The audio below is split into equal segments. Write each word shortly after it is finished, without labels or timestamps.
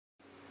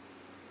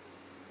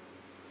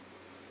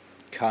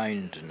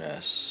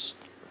kindness,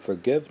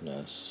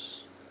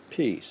 forgiveness,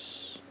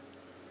 peace.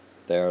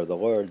 There the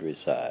Lord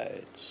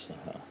resides.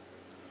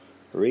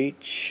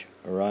 Reach,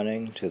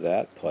 running to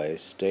that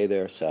place, stay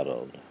there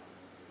settled.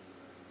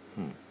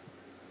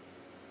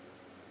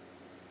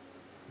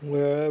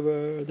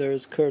 Wherever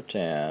there's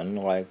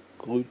keertan, like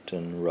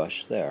glutton,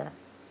 rush there.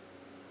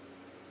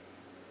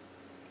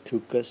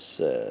 Tuka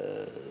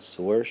says,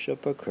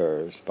 worship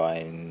occurs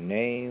by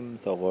name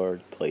the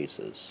Lord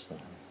pleases.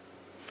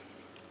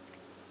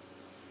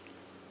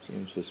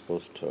 Seems we're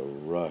supposed to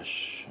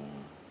rush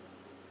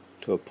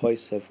to a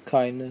place of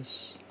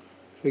kindness,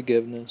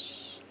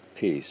 forgiveness,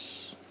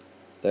 peace.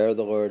 There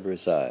the Lord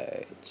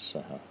resides.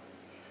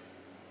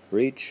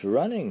 Reach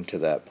running to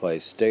that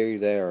place, stay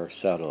there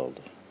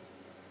settled.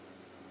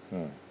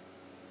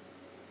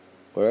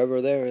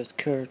 Wherever there is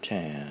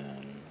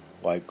keertan,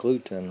 like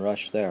glutton,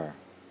 rush there.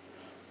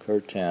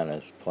 Keertan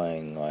is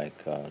playing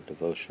like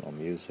devotional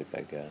music,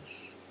 I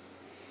guess.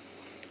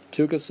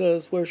 Tuka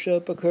says,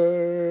 worship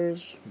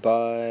occurs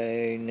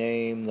by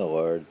name the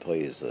Lord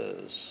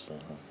pleases.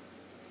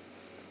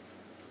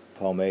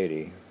 Poem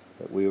 80.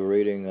 We were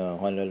reading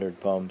 100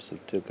 Poems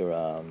of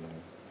Tukaram.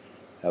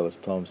 That was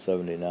Poem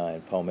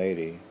 79. Poem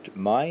 80.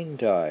 Mine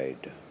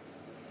died.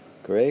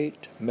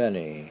 Great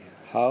many.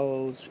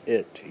 How's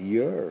it?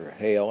 You're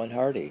hale and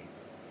hearty.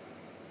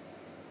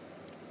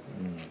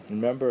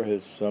 Remember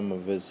some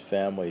of his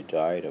family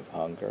died of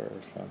hunger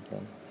or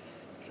something?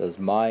 It says,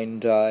 mine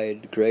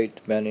died,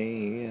 great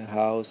many,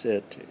 how's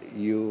it,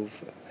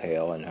 you've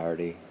hale and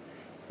hearty.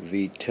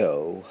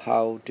 Vito,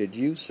 how did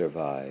you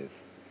survive?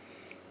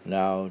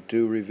 Now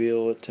do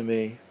reveal it to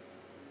me.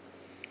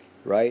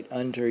 Right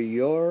under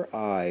your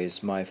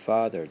eyes my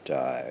father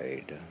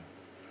died.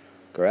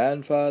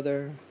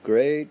 Grandfather,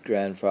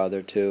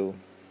 great-grandfather too.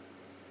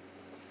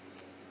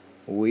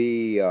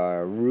 We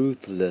are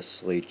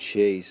ruthlessly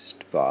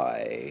chased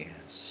by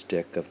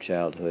stick of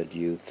childhood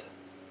youth.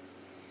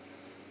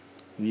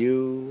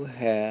 You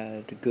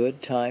had a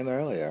good time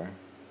earlier,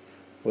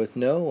 with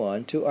no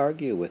one to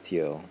argue with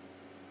you.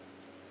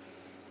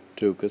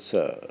 Tuka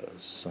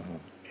says,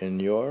 in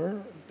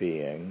your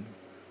being,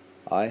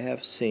 I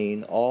have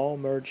seen all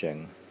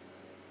merging.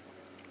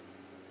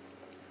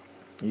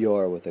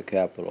 Your with a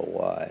capital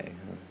Y,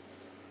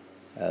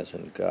 as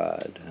in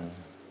God.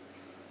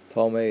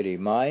 Poem 80.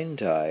 Mine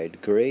died,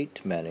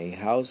 great many.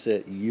 How's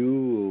it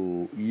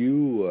you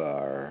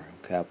are,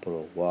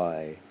 capital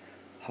Y.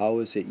 How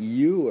is it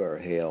you are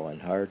hale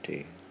and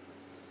hearty?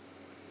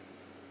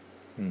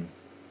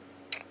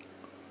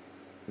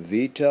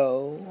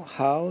 Vito,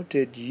 how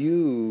did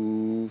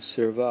you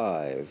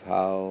survive?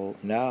 How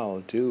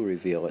now do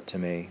reveal it to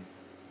me.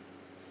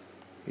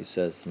 He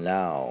says,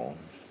 now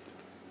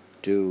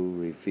do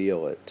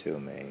reveal it to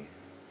me.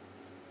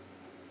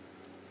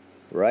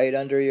 Right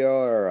under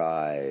your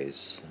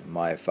eyes,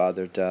 my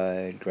father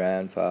died,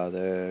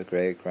 grandfather,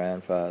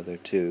 great-grandfather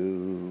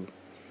too.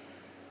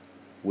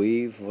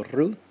 We've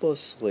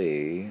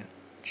ruthlessly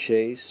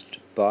chased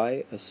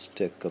by a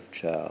stick of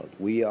child.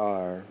 We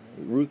are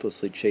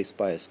ruthlessly chased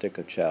by a stick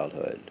of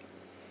childhood,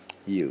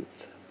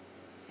 youth.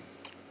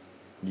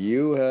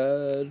 You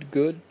had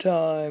good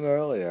time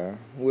earlier,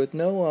 with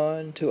no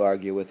one to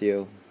argue with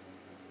you.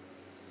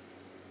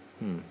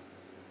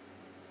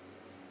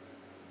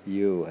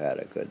 You had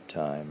a good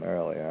time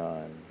earlier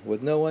on,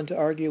 with no one to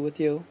argue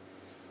with you.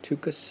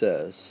 Tuka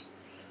says,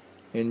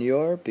 in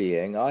your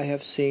being I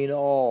have seen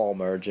all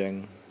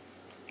merging.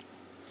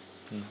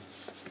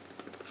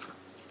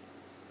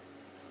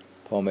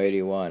 Poem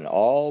 81.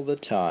 All the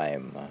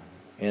time,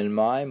 in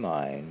my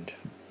mind,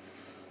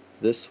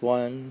 this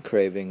one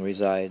craving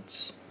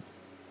resides.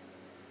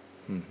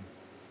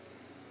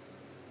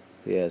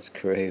 He has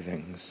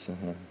cravings.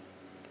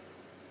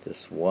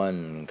 This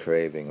one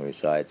craving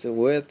resides,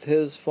 with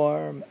his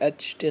form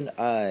etched in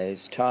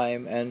eyes,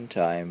 time and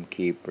time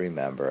keep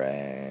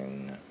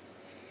remembering.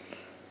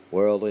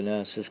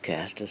 Worldliness is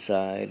cast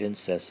aside,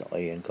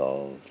 incessantly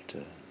engulfed.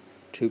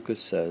 Tuka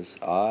says,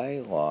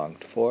 I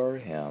longed for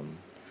him.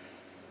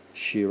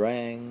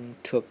 Shirang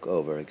took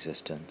over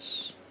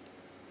existence.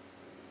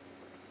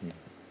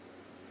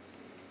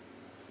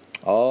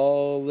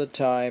 All the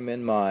time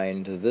in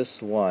mind,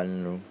 this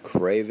one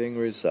craving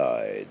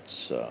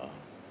resides.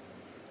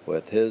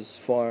 With his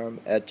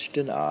form etched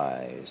in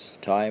eyes,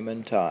 time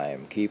and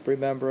time keep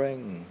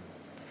remembering.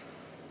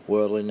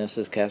 Worldliness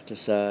is cast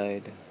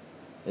aside,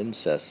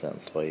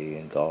 incessantly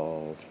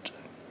engulfed.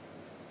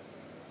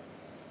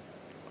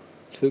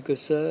 Tuka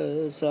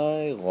says,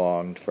 I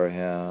longed for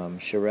him.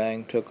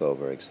 Shirang took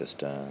over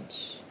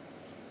existence.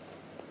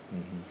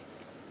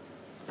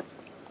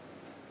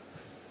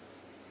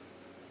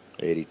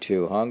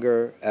 82.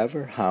 Hunger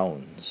ever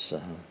hounds.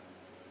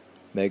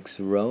 Makes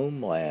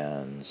roam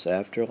lands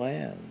after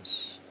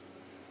lands.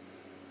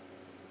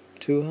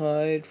 To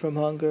hide from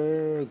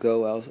hunger,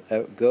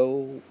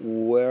 go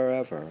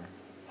wherever.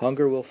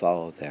 Hunger will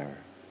follow there.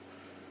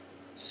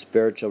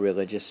 Spiritual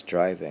religious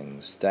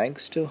strivings,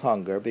 thanks to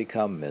hunger,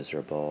 become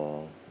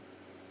miserable.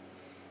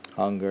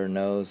 Hunger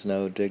knows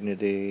no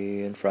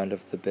dignity, in front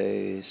of the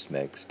base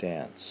makes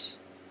dance.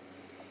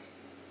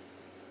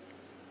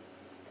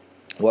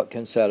 What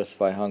can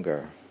satisfy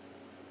hunger?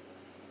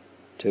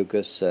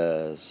 Tuka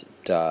says,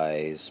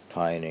 dies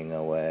pining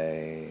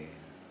away.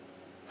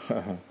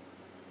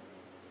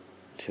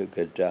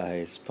 Tuka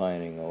dies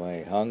pining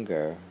away.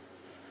 Hunger,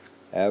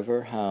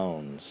 ever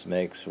hounds,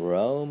 makes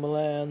roam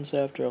lands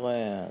after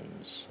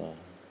lands.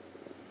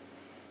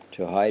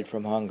 To hide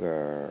from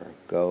hunger,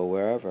 go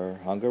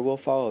wherever. Hunger will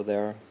follow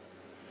there.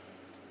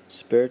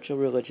 Spiritual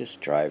religious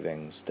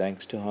strivings,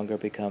 thanks to hunger,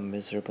 become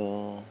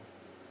miserable.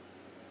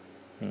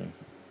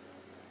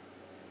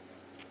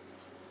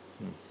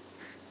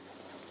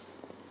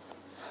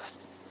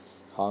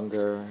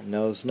 Hunger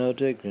knows no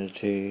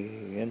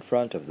dignity, in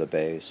front of the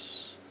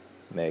base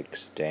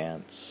makes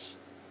dance.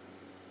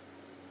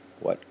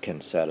 What can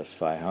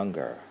satisfy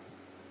hunger?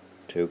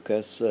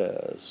 Tuka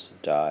says,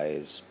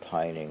 dies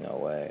pining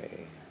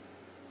away.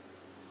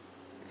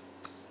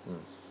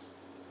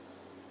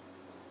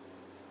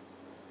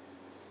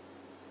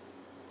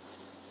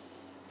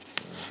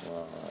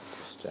 Well, I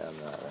understand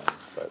that one,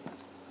 but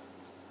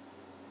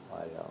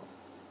I don't.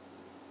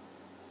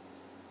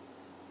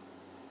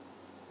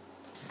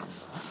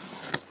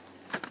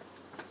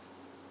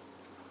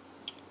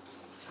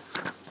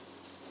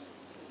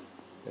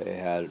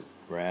 They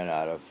ran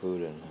out of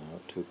food in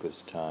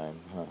Tuka's time.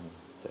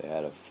 They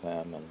had a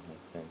famine,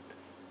 I think.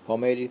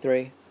 Poem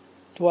 83.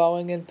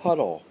 Dwelling in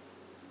puddle.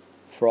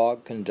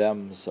 Frog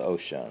condemns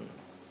ocean.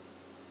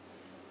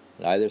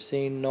 Neither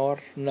seen nor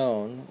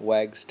known,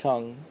 wags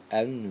tongue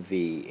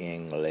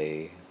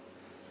envyingly.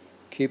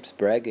 Keeps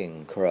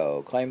bragging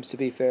crow, claims to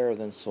be fairer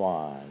than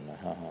swan.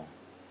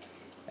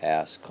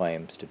 Ass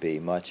claims to be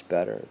much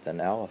better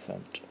than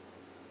elephant.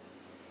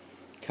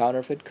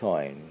 Counterfeit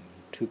coin,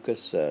 Tuka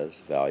says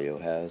value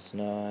has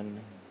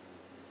none.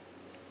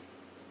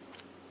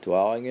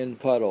 Dwelling in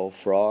puddle,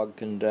 frog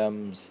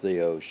condemns the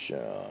ocean.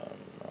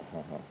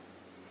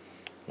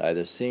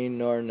 Neither seen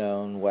nor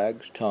known,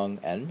 wags tongue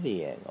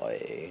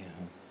envyingly.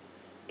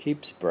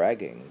 Keeps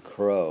bragging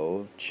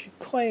crow,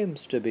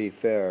 claims to be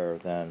fairer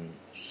than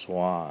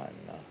swan.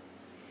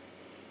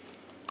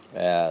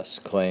 Ass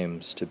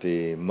claims to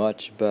be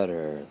much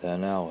better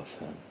than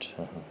elephant.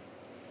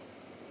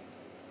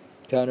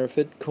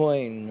 Counterfeit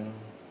coin,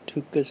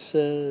 Tuka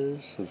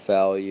says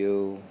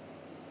value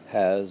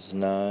has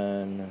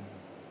none.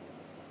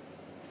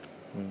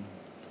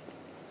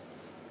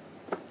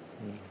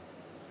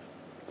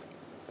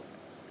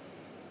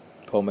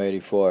 Poem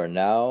 84.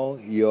 Now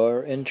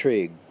your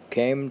intrigue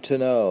came to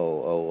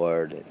know, O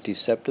Lord,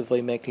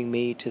 deceptively making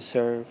me to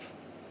serve.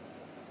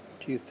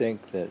 Do you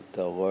think that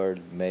the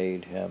Lord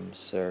made him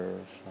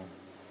serve?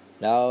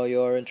 Now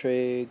your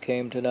intrigue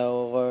came to know,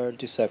 O Lord,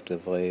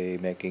 deceptively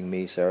making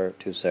me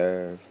to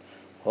serve.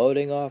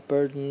 Loading off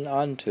burden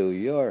onto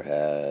your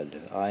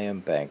head, I am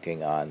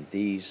banking on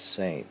these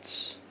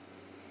saints.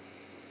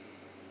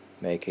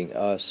 Making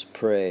us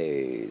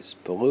praise,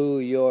 blew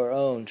your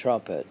own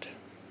trumpet.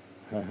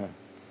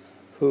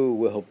 Who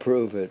will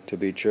prove it to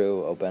be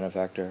true, O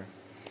benefactor?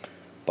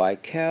 By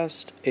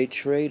caste a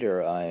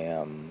traitor I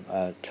am,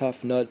 a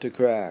tough nut to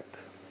crack.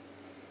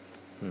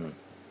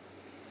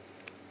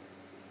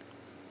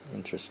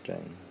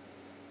 Interesting.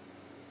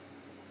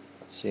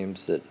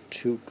 Seems that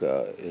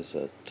Tuka is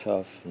a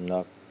tough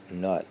nut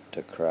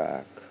to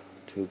crack.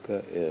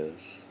 Tuka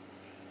is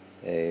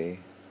a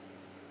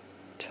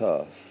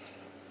tough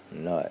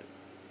nut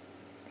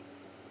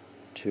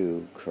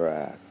to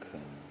crack.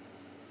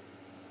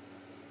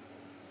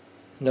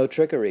 No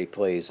trickery,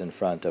 please, in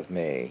front of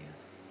me.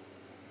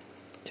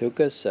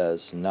 Tuka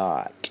says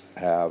not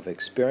have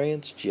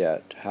experienced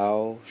yet.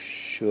 How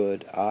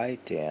should I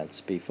dance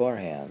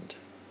beforehand?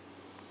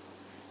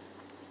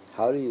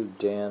 How do you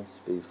dance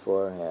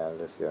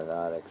beforehand if you're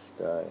not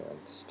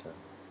experienced?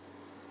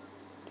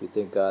 Do you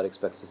think God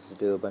expects us to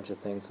do a bunch of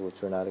things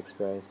which we're not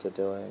experienced at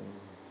doing?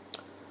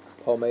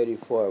 Poem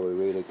 84, we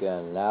read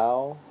again.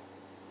 Now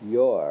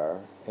your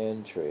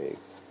intrigue.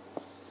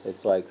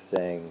 It's like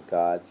saying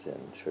God's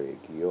intrigue,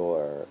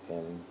 your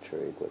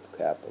intrigue with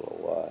capital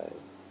Y.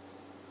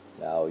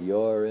 Now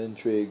your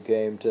intrigue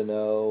came to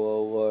know,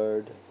 O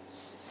Lord,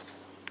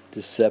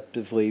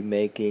 deceptively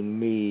making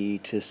me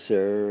to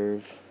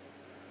serve.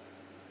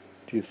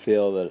 Do you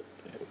feel that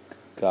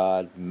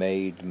God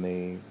made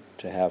me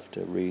to have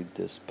to read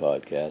this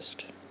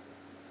podcast?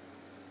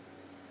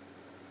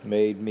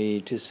 Made me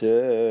to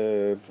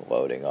serve,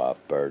 loading off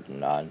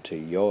burden onto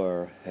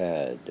your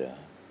head.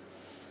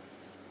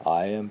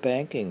 I am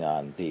banking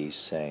on these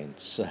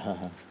saints.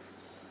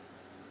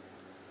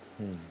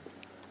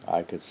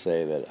 I could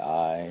say that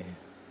I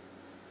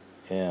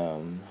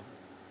am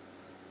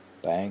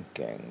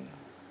banking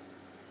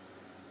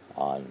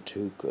on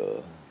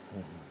Tuka.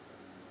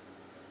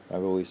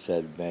 Remember we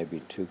said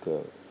maybe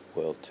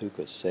will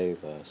Tuka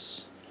save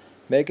us?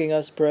 Making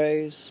us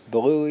praise,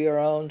 blew your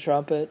own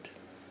trumpet.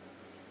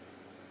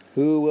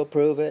 Who will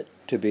prove it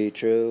to be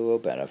true, O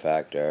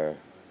benefactor?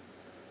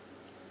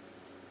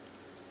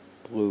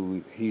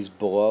 He's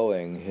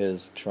blowing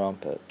his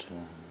trumpet.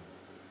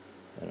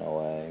 in a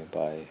way,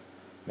 by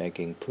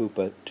making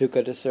pupa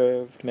tuka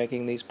deserved,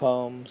 making these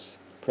poems,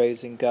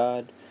 praising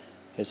God.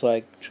 It's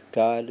like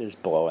God is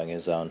blowing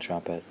his own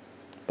trumpet.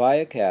 By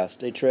a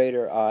caste, a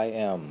traitor I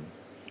am.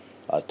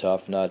 A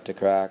tough nut to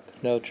crack,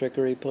 no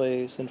trickery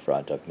please in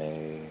front of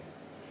me.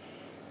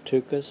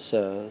 Tuka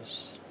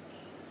says,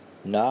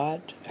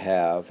 not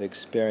have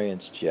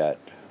experienced yet.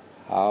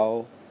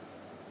 How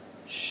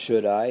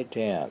should I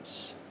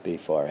dance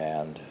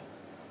beforehand?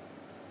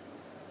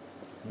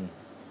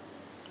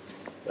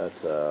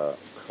 That's a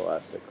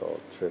classical,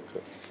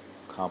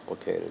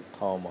 complicated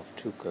poem of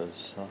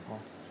Tuka's,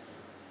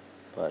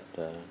 but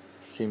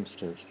seems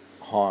to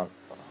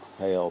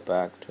hail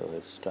back to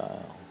his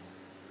style.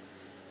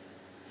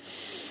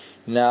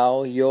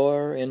 Now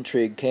your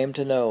intrigue came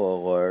to know, O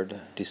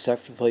Lord,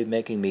 deceptively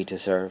making me to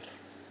serve.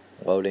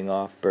 Loading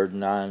off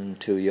burden on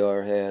to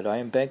your head, I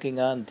am banking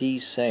on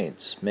these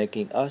saints,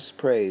 making us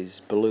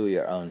praise blew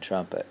your own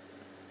trumpet.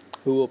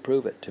 Who will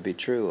prove it to be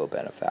true, O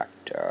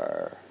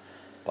benefactor?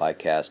 By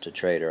caste a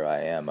traitor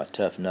I am, a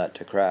tough nut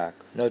to crack.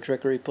 No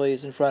trickery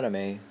please in front of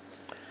me.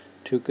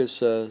 Tuka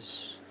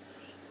says,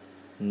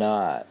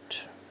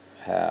 not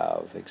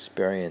have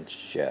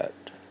experienced yet.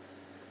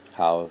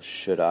 How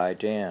should I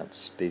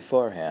dance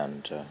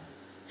beforehand?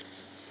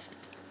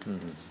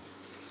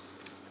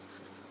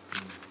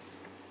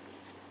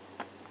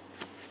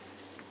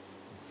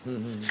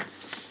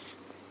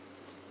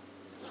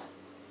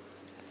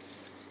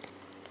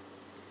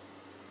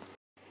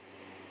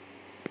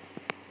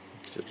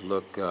 Should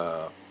look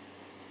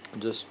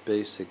just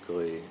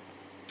basically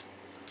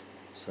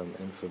some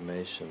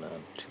information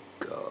on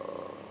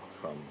Tuka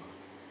from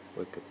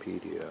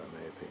wikipedia,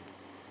 maybe.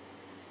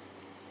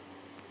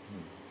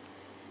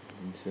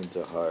 It's into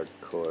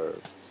hardcore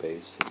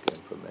basic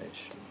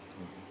information.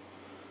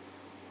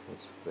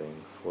 It's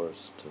being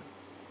forced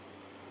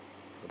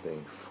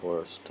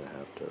to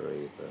have to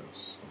read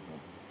this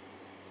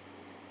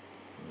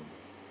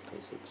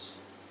because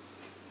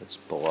it's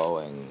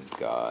blowing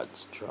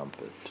God's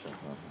trumpet.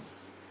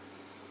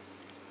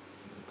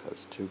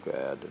 Because Tuka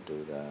had to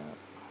do that.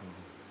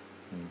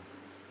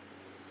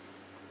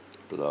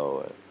 Blow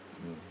it.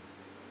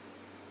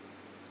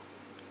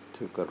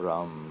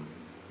 Tukaram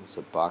was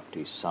a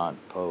bhakti sant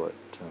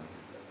poet.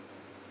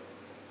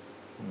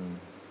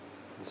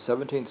 The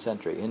 17th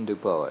century Hindu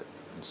poet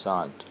and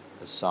sant,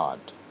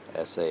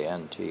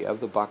 S-A-N-T, of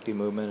the bhakti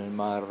movement in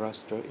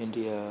Maharashtra,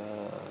 India.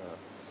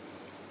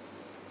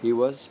 He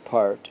was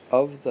part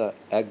of the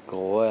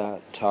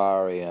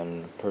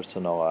egalitarian,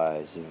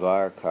 personalized,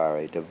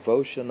 Varkari,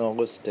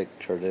 devotionalistic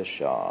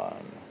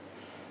tradition.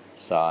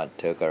 Sant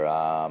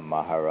Tukaram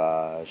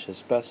Maharaj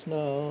is best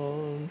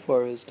known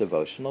for his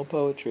devotional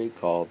poetry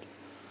called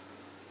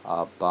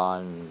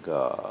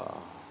Abhanga,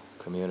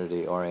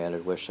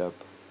 community-oriented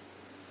worship.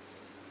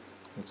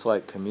 It's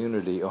like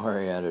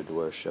community-oriented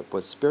worship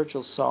with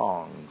spiritual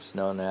songs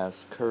known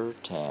as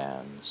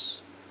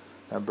keertans.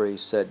 Remember he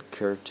said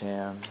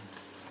keertan?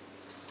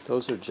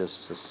 Those are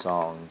just the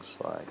songs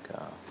like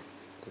that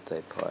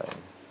they play.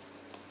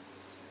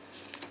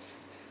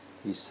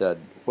 He said,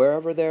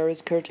 wherever there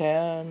is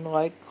keertan,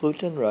 like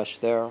glutton, rush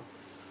there.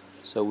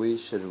 So we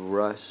should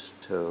rush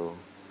to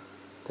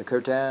the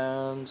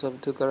keertans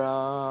of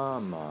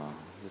Tukaram,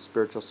 the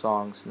spiritual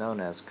songs known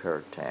as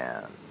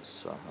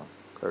keertans,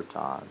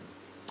 keertan.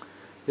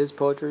 His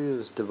poetry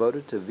was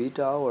devoted to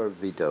Vita or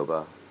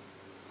Vitoba.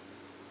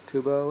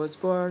 Tuba was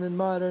born in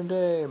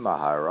modern-day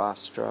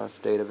Maharashtra,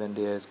 state of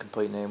India. His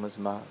complete name was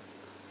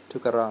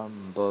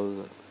Tukaram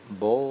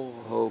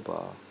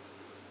Bolhoba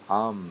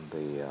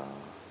Ambiya.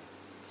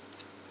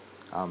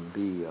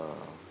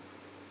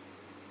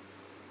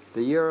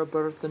 The year of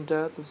birth and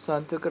death of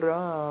Sant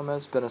Tukaram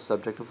has been a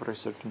subject of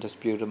research and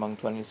dispute among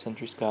 20th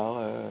century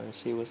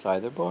scholars. He was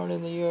either born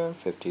in the year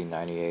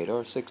 1598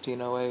 or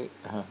 1608.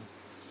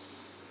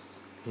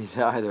 He's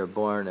either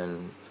born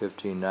in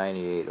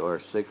 1598 or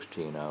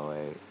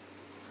 1608.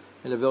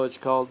 In a village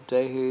called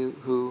Dehu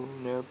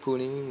near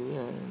Pune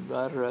in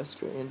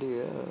Maharashtra,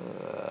 India.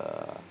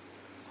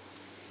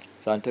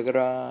 Sant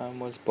Tukaram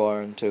was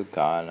born to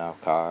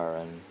Kanakar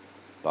and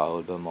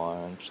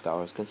Bahulbamor, and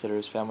scholars consider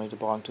his family to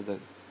belong to the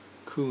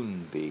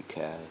Kunbi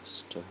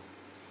caste.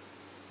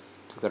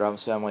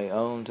 Tukaram's family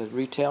owned a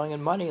retailing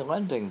and money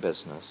lending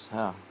business.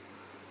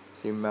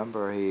 So you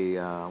remember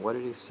what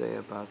did he say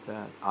about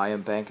that? I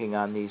am banking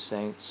on these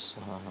saints.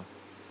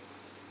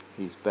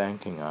 He's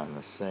banking on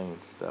the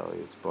saints, though. He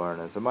was born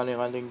as a money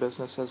lending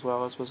business as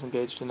well as was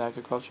engaged in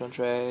agriculture and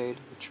trade.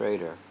 A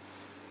trader.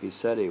 He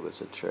said he was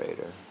a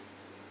trader.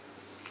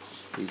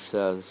 He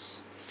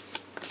says,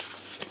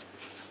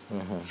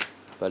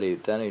 but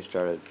then he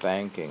started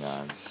banking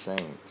on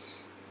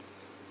saints.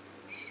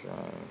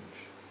 Strange.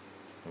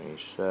 And he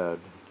said,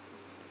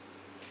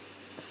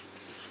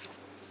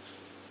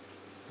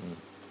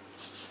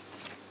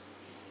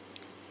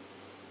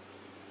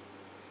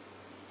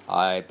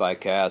 I by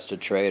caste a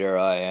traitor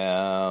I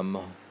am,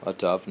 a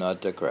tough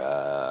nut to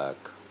crack.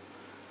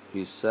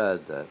 He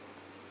said that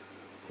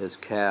his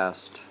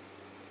caste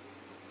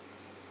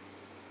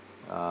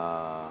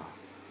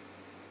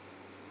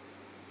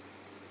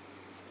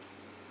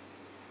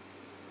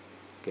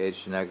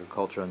Engaged in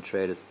agriculture and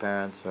trade. His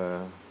parents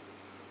were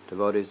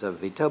devotees of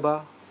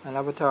Vitoba, an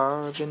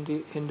avatar of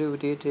Hindu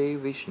deity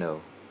Vishnu.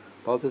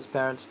 Both his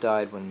parents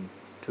died when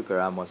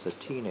Tukaram was a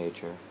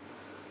teenager.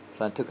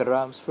 Sant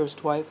Tukaram's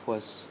first wife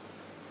was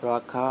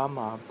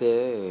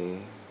Rakamabai,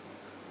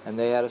 and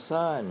they had a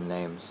son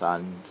named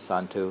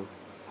Santu.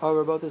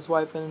 However, both his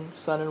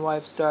son and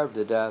wife starved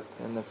to death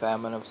in the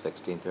famine of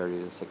 1630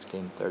 to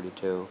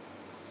 1632.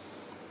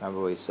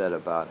 Remember what we said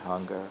about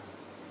hunger?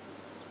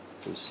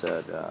 We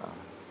said,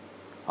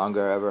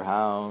 hunger ever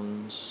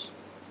hounds.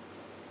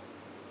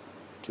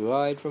 To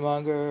hide from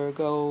hunger,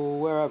 go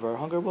wherever.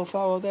 Hunger will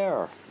follow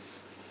there.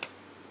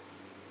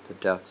 The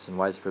deaths and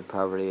widespread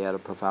poverty had a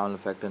profound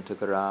effect on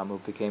Tukaram, who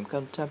became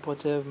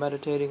contemplative,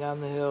 meditating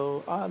on the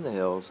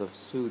hills of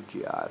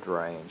Sujat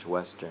Range,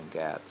 Western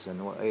Ghats,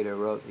 and later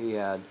wrote he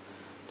had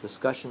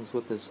discussions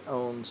with his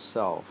own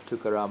self.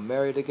 Tukaram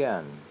married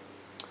again,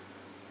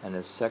 and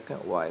his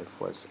second wife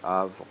was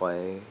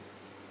Avle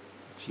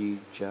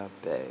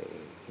Jijabe.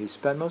 He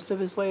spent most of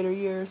his later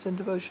years in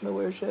devotional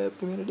worship,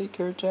 community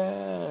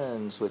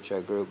keertans, which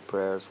are group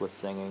prayers with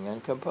singing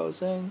and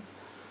composing,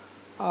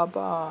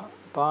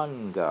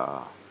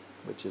 Banga,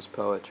 which is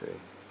poetry.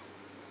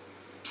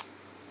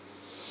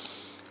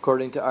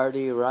 According to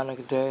R.D.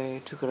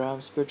 Ranagade,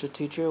 Tukaram's spiritual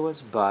teacher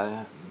was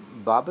Babaji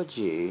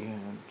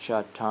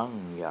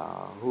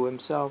Chaitanya, who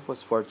himself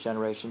was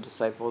fourth-generation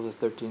disciple of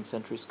the 13th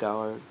century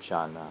scholar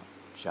Janadeva.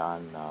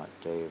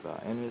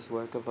 In his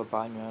work of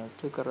Abhanyas,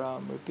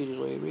 Tukaram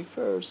repeatedly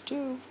refers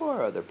to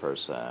four other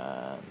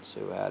persons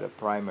who had a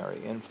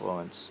primary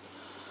influence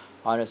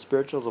on his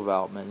spiritual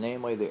development,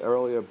 namely the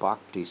earlier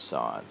bhakti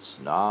sants,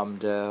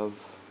 Namdev,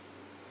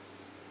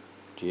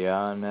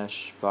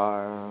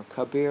 Jnaneshwar,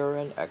 Kabir,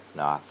 and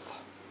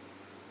Eknath.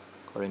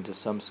 According to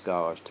some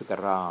scholars,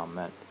 Tukaram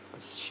met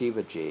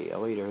Shivaji, a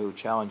leader who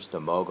challenged the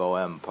Mughal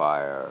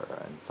Empire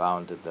and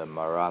founded the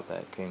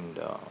Maratha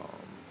kingdom.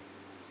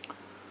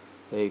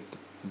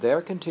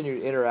 Their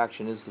continued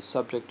interaction is the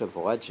subject of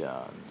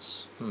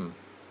legends.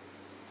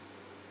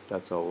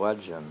 That's a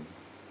legend.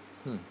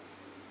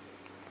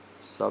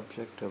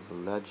 Subject of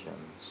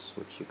legends,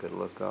 which you could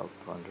look up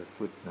under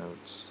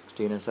footnotes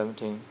 16 and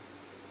 17.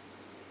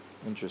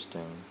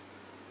 Interesting.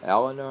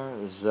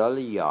 Eleanor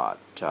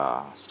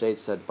Zaliata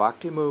states that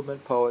Bhakti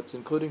movement poets,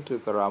 including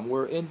Tukaram,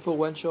 were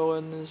influential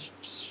in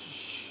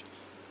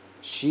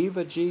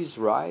Shivaji's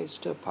rise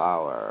to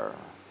power.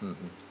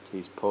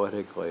 He's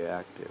politically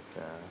active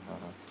there.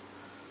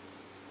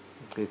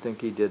 Do you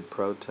think he did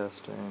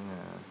protesting?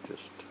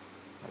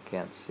 I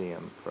can't see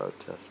him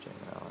protesting,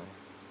 really.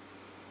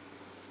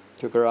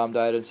 Tukaram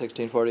died in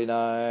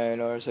 1649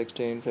 or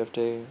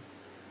 1650.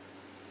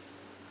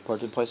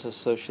 Important places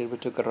associated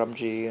with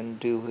Tukaramji and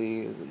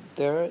Duhi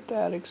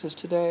that exist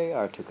today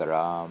are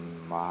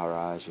Tukaram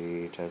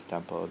Maharaji Church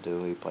Temple,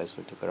 Duhi, place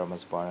where Tukaram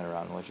was born, and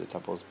around which the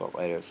temple was built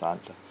later,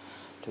 Sant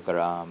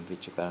Tukaram,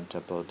 Vichakan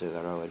Temple,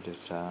 Dugaro, and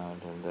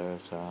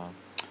there's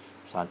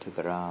Sant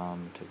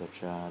Tukaram,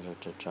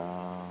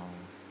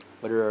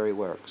 Literary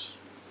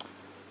works.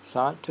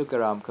 Sant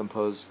Tukaram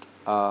composed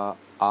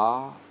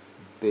Abhanga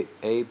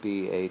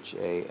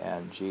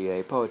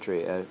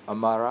poetry, a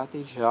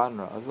Marathi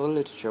genre of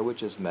literature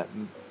which is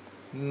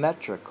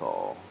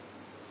metrical.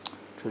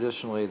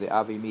 Traditionally, the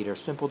Avi meter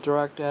simple,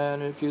 direct,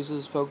 and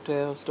infuses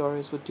folktale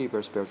stories with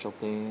deeper spiritual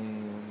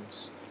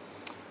themes.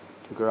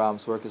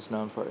 Tukaram's work is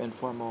known for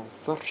informal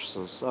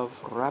verses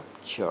of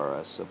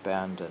rapturous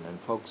abandon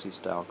and folksy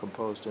style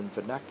composed in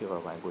vernacular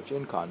language,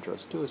 in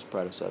contrast to his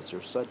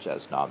predecessors such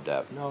as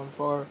Namdev, known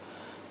for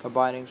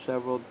combining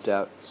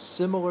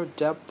similar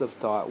depth of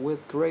thought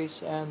with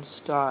grace and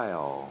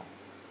style.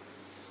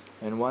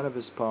 In one of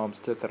his poems,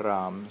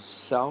 Tukaram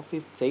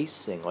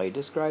self-effacingly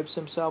describes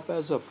himself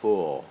as a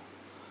fool,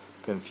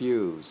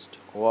 confused,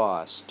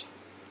 lost,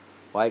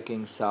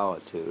 liking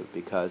solitude,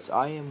 because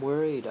I am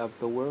worried of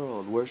the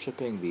world,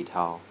 worshipping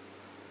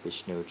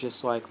Vishnu,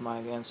 just like my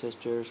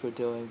ancestors were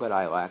doing, but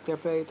I lack their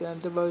faith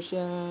and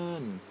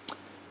devotion,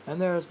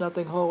 and there is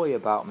nothing holy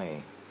about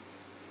me.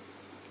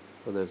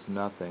 So there's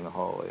nothing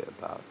holy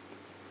about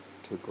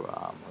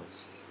Tukaram,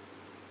 who's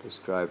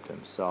described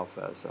himself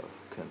as a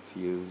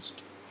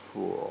confused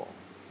fool.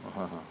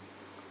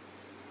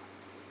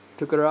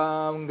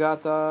 Tukaram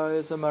Gatha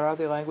is a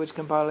Marathi language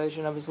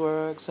compilation of his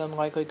works, and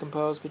likely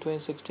composed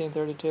between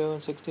 1632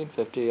 and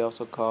 1650,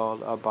 also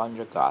called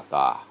Abhanga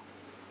Gatha.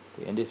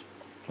 The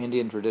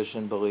Indian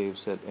tradition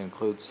believes it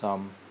includes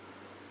some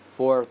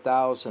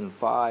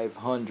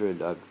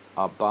 4,500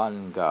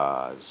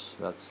 Abhangas.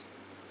 That's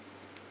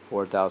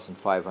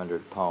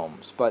 4,500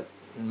 poems, but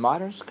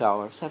modern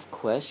scholars have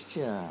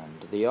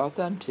questioned the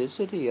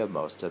authenticity of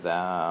most of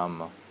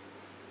them.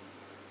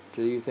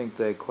 Do you think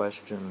they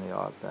question the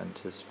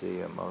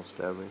authenticity of most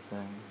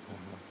everything?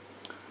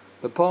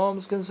 The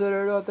poems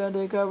considered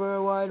authentic cover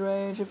a wide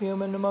range of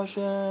human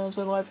emotions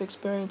and life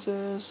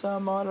experiences,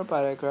 some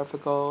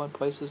autobiographical, and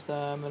places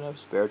them in a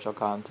spiritual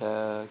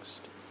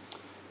context.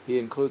 He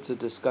includes a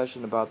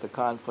discussion about the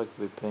conflict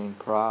between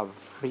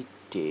pravriti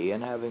vritti,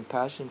 and having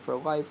passion for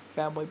life,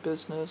 family,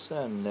 business,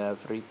 and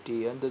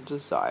vritti, and the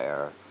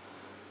desire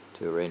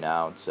to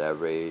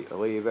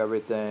leave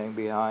everything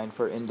behind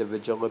for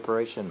individual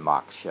liberation,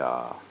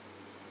 moksha.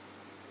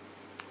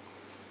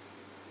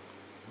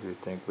 Do you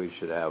think we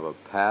should have a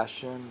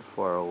passion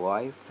for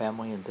life,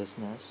 family, and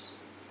business?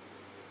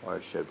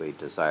 Or should we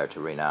desire to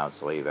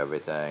leave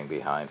everything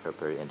behind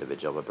for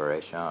individual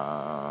liberation?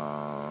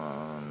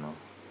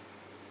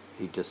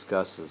 He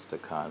discusses the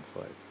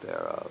conflict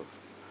thereof.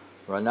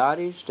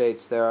 Ranati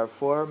states there are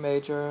 4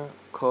 major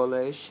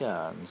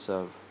collations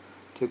of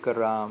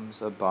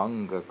Tukaram's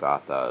Abhanga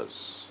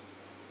Gathas.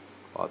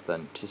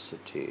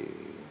 Authenticity.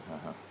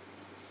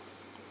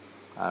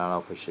 I don't know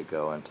if we should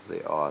go into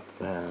the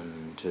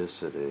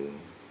authenticity.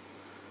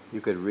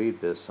 You could read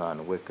this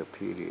on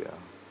Wikipedia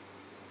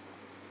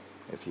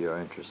if you're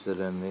interested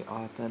in the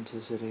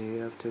authenticity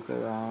of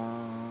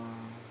Tukaram.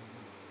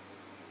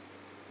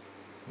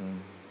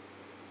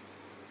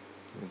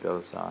 It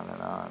goes on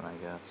and on, I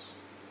guess.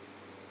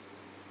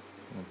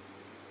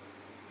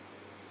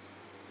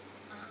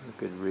 You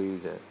could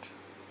read it.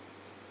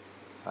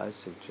 I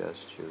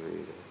suggest you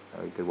read it.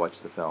 Or you could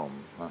watch the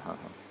film.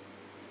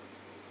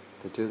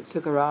 The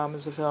Tukaram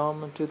is a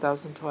film in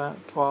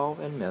 2012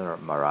 in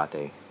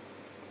Marathi.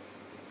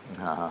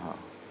 Or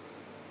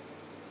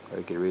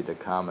you could read the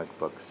comic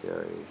book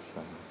series,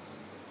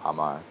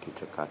 Amar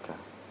Kitakata.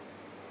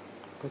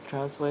 Book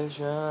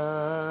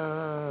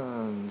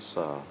translations.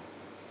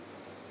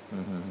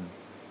 You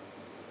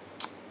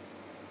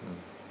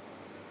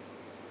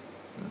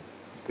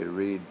could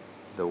read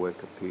the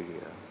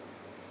Wikipedia.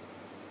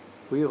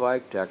 We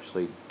liked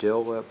actually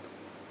Dilip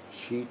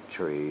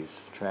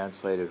Cheatree's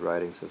translated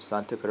writings of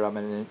Sant Tukaram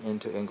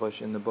into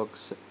English in the book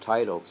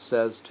titled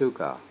Says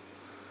Tuka.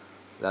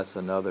 That's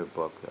another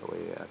book that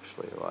we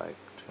actually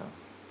liked.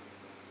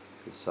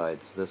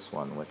 Besides this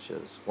one, which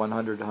is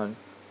 100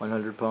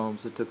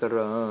 Poems of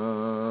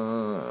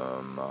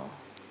Tukaram.